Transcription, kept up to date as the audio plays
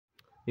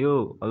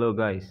Yo, hello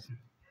guys.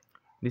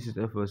 This is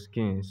FO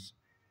Skins.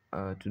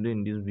 Today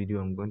in this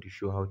video, I'm going to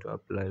show how to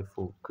apply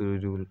for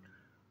Crewdle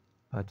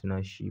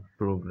partnership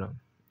program,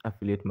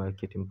 affiliate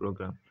marketing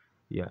program.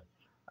 Yeah,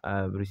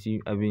 I've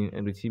been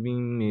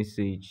receiving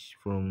message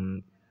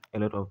from a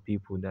lot of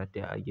people that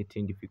they are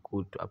getting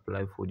difficult to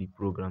apply for the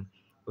program.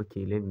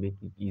 Okay, let's make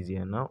it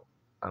easier now.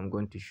 I'm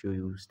going to show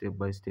you step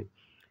by step.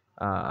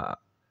 Uh,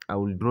 I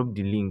will drop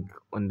the link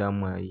under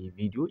my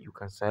video. You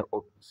can sign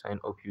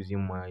up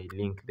using my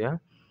link there.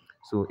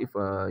 So if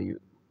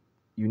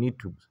you need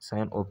to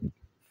sign up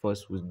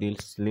first with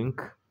this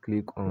link,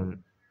 click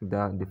on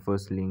the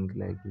first link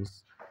like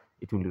this.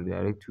 It will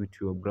redirect you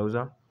to your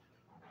browser.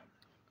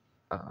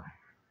 uh,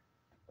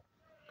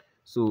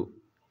 so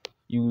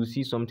you will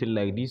see something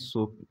like this,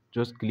 so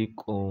just click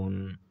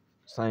on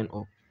sign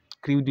up.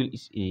 Crewdle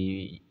is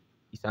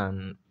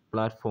an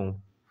platform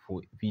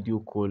for video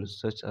calls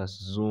such as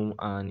Zoom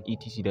and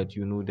etc that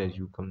you know that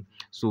you can.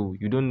 So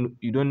you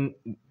don't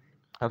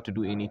have to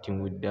do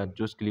anything with that.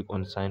 Just click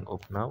on sign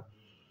up now.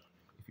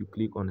 If you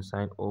click on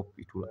sign up,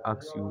 it will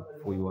ask you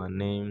for your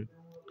name.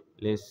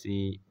 Let's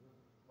say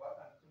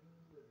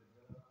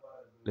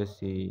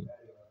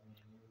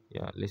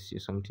yeah, let's say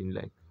something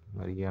like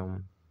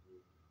mariam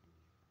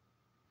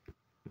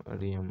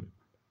adam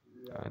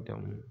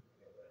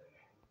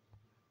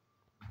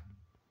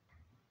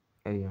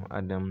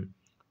Adam.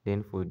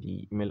 Then for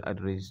the email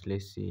address,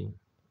 let's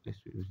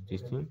use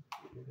this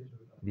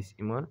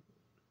email.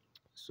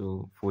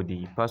 So for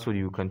the password,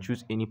 you can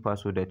choose any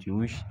password that you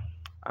wish.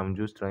 I'm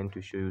just trying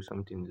to show you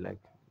something like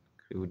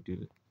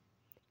Crewdle.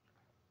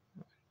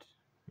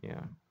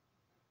 Yeah.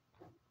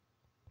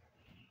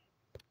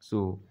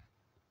 So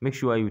make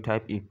sure you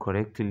type it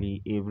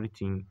correctly,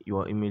 everything,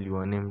 your email,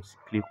 your names.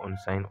 Click on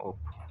sign up.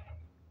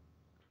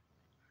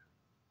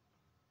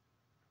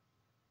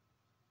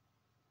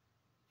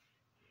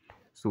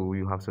 So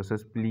you have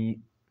successfully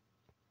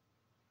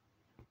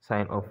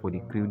signed up for the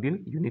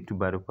Crewdle. You need to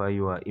verify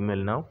your email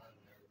now.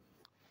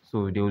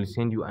 So they will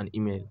send you an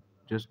email.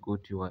 Just go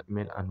to your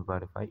email and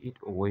verify it,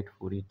 or wait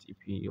for it if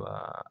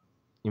your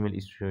email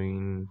is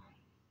showing.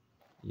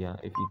 Yeah,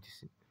 if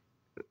it's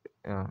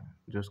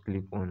just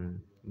click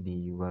on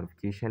the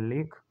verification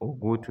link, or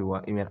go to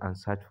your email and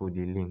search for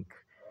the link.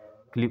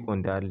 Click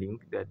on that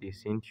link that they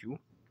sent you,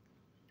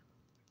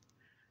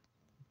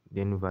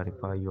 then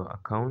verify your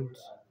account.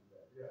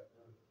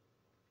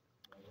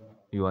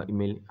 Your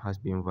email has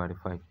been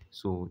verified,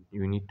 so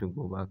you need to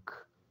go back.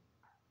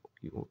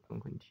 You can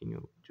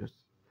continue just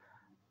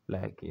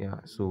like, yeah.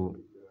 So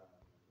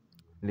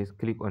let's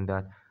click on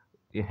that.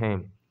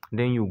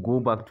 Then you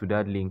go back to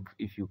that link.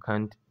 If you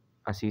can't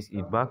access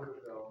it back,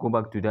 go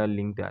back to that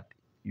link that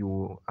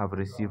you have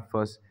received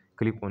first.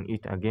 Click on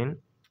it again.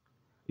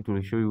 It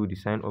will show you the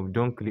sign up.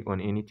 Don't click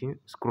on anything.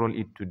 Scroll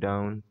it to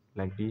down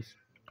like this.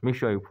 Make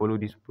sure you follow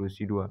this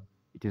procedure.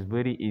 It is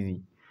very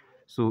easy.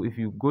 So if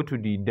you go to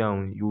the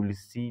down, you will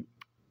see,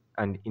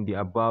 and in the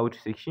about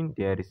section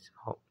there is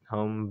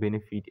home,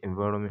 benefit,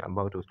 environment,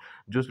 about us.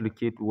 Just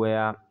locate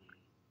where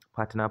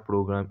partner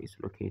program is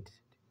located.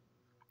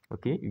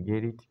 Okay, you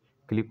get it.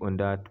 Click on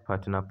that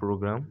partner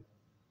program.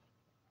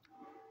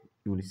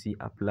 You will see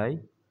apply,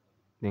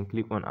 then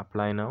click on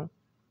apply now.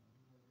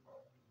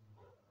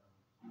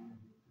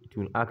 It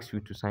will ask you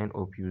to sign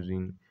up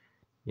using,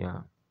 yeah.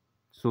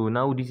 So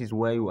now this is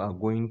where you are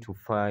going to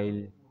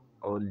file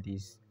all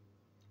this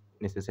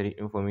necessary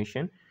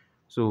information.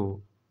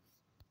 So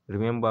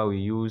remember, we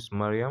use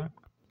Mariam.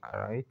 All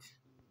right,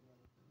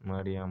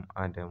 Mariam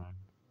Adam.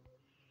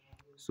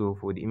 So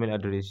for the email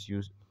address,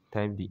 use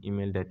type the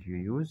email that you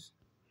use.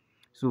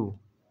 So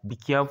be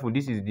careful.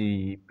 This is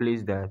the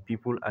place that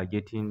people are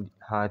getting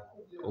hard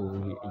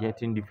or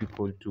getting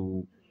difficult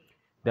to.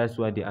 That's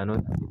why they are not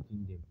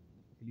accepting them.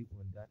 Click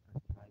on that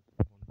and type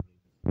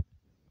 100.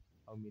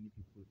 How many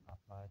people are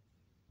part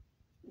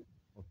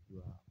of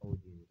your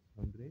audience?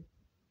 100.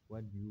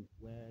 Where do you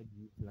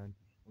plan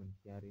on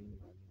sharing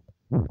your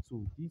link?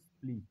 So this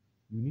place,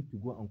 you need to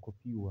go and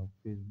copy your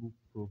Facebook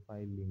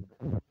profile link.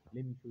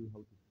 Let me show you how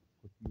to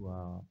copy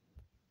your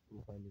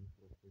profile link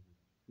for Facebook.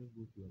 Just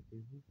go to your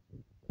Facebook.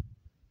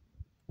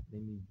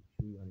 Let me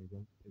show you an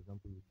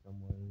example with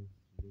someone's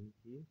link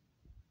here.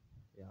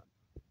 Yeah,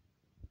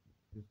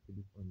 just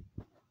click on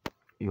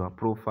your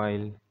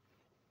profile.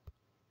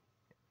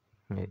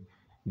 Yeah.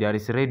 There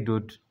is a red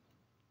dot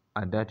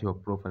at that your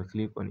profile.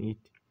 Click on it.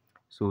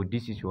 So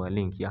this is your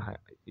link. Yeah,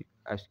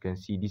 as you can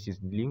see, this is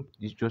the link.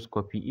 Just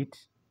copy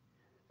it.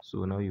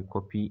 So now you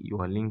copy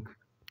your link,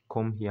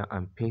 come here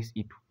and paste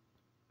it.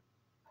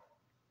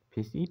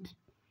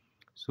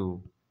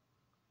 So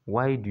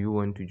why do you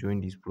want to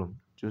join this program?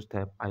 Just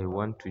type I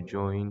want to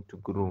join to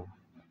grow.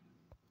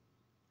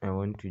 I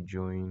want to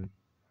join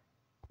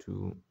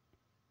to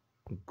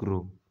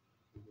grow.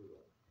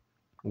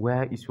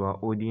 Where is your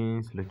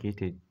audience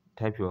located?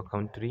 Type your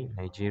country,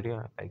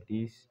 Nigeria, like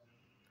this.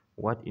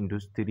 What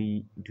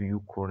industry do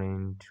you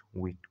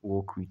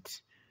work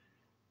with?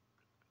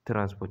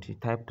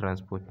 Type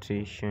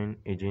transportation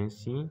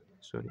agency.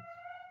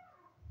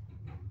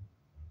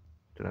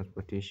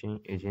 transportation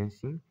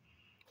agency.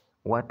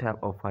 What type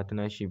of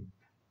partnership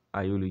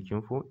are you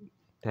looking for?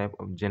 Type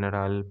of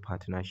general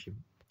partnership.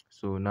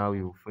 So now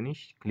you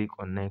finish, click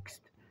on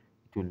next.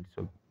 It will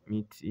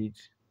submit it.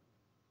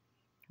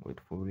 Wait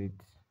for it.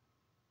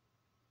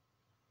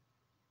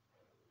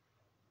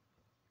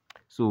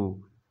 So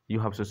you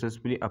have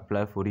successfully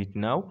applied for it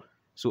now.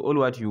 So all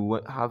what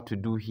you have to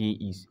do here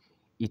is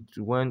it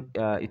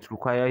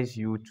requires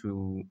you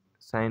to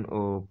sign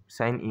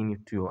in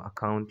to your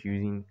account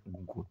using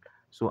Google.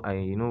 So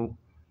I know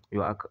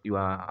you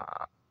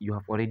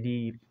have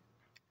already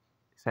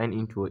signed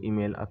into your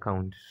email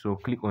account. So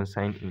click on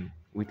sign in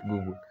with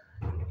Google.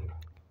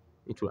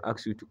 It will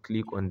ask you to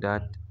click on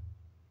that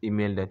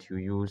email that you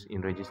use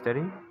in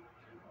registering.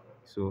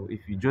 So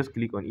if you just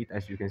click on it,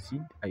 as you can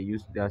see, I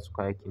use that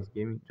Square Kings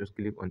Gaming. Just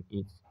click on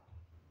it.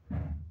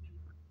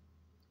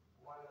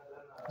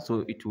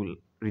 So it will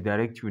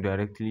redirect you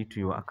directly to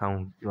your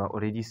account. You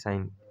already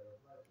signed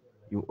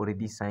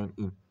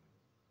in.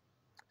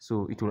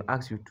 So it will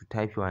ask you to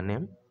type your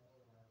name.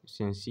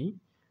 You can see,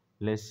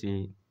 let's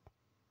say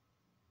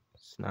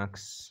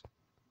snacks.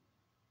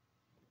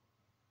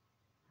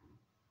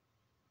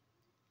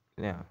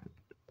 Yeah,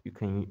 you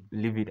can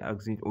leave it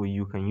as it, or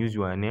you can use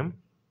your name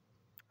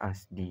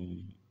as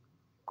the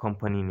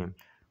company name.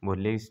 But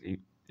let's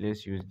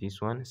use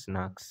this one,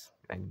 snacks,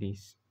 like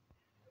this.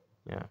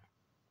 Yeah,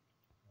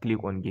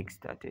 click on get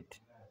started.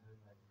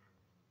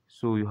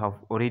 So you have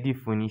already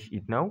finished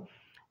it now.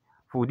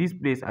 For this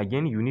place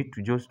again, you need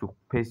to just to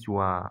paste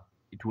your,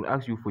 it will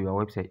ask you for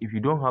your website. If you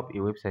don't have a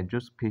website,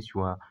 just paste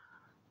your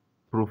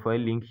profile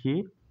link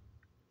here,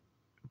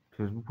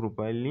 Facebook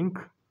profile link,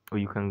 or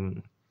you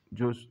can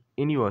just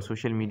any your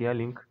social media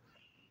link.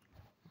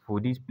 For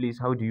this place,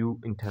 how do you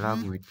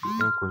interact with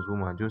the end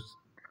consumer? Just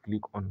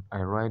click on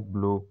I write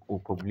blog or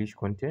publish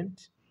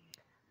content.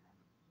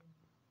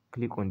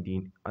 Click on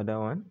the other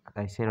one,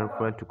 I send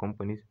referral to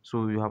companies.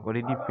 So you have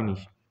already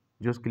finished.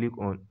 Just click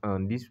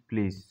on this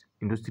place,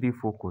 industry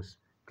focus.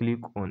 Click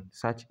on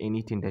search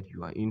anything that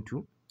you are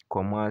into,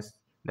 commerce,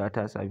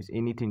 data service,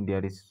 anything.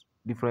 There is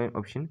different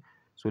option.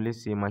 So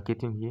let's say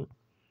marketing here.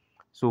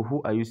 So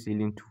who are you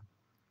selling to?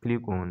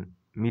 Click on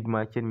mid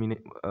market,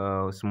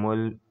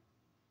 small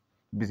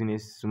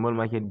business, small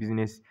market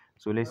business.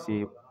 So let's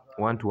say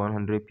 1 to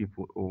 100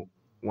 people, or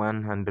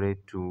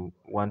 100 to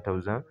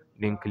 1000.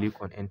 Then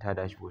click on enter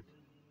dashboard.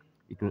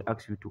 It will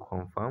ask you to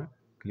confirm.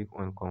 Click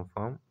on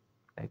confirm,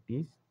 like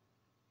this.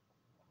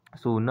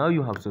 So now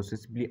you have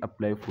successfully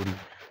applied for it.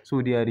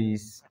 So there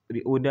is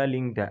the other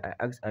link that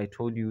I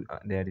told you,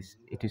 there is,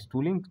 it is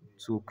two links.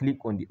 So click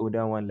on the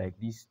other one like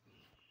this.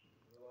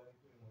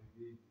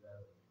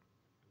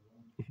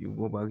 If you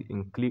go back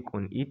and click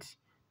on it,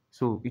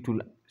 so it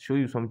will show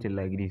you something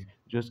like this.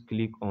 Just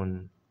click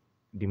on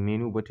the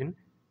menu button.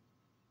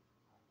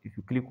 If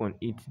you click on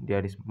it,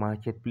 there is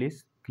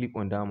marketplace. Click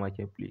on that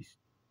marketplace.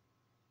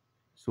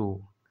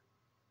 So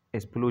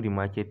explore the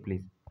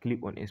marketplace. Click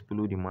on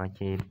explore the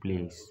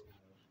marketplace.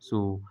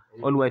 So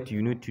all what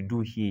you need to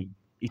do here,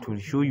 it will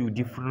show you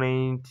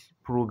different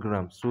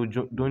programs. So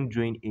don't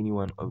join any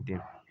one of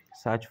them.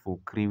 Search for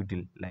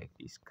Crewdle, like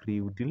this,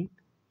 Crewdle.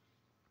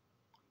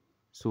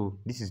 So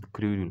this is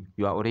Crewdle.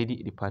 You are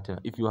already the partner.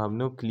 If you have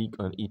not clicked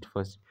on it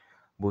first,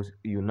 but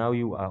you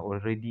are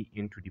already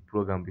into the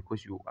program,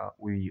 because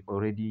we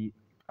already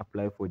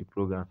applied for the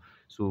program.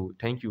 So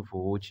thank you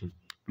for watching.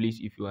 Please,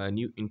 if you are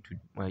new into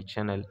my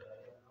channel,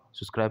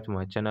 subscribe to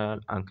my channel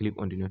and click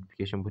on the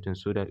notification button,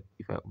 so that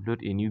if I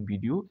upload a new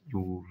video, you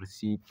will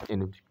receive a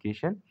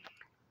notification.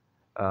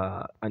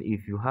 And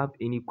if you have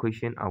any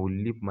question, I will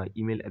leave my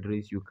email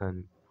address. You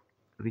can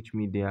reach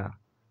me there.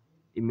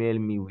 Email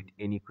me with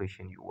any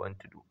question you want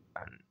to do,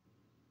 and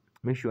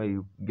make sure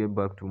you get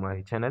back to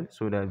my channel,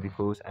 so that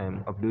because I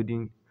am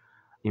uploading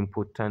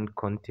important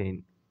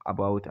content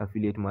about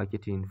affiliate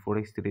marketing,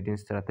 forex trading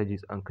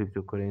strategies, and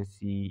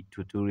cryptocurrency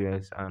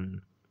tutorials,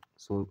 and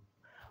so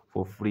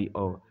for free.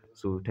 Or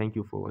so thank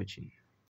you for watching.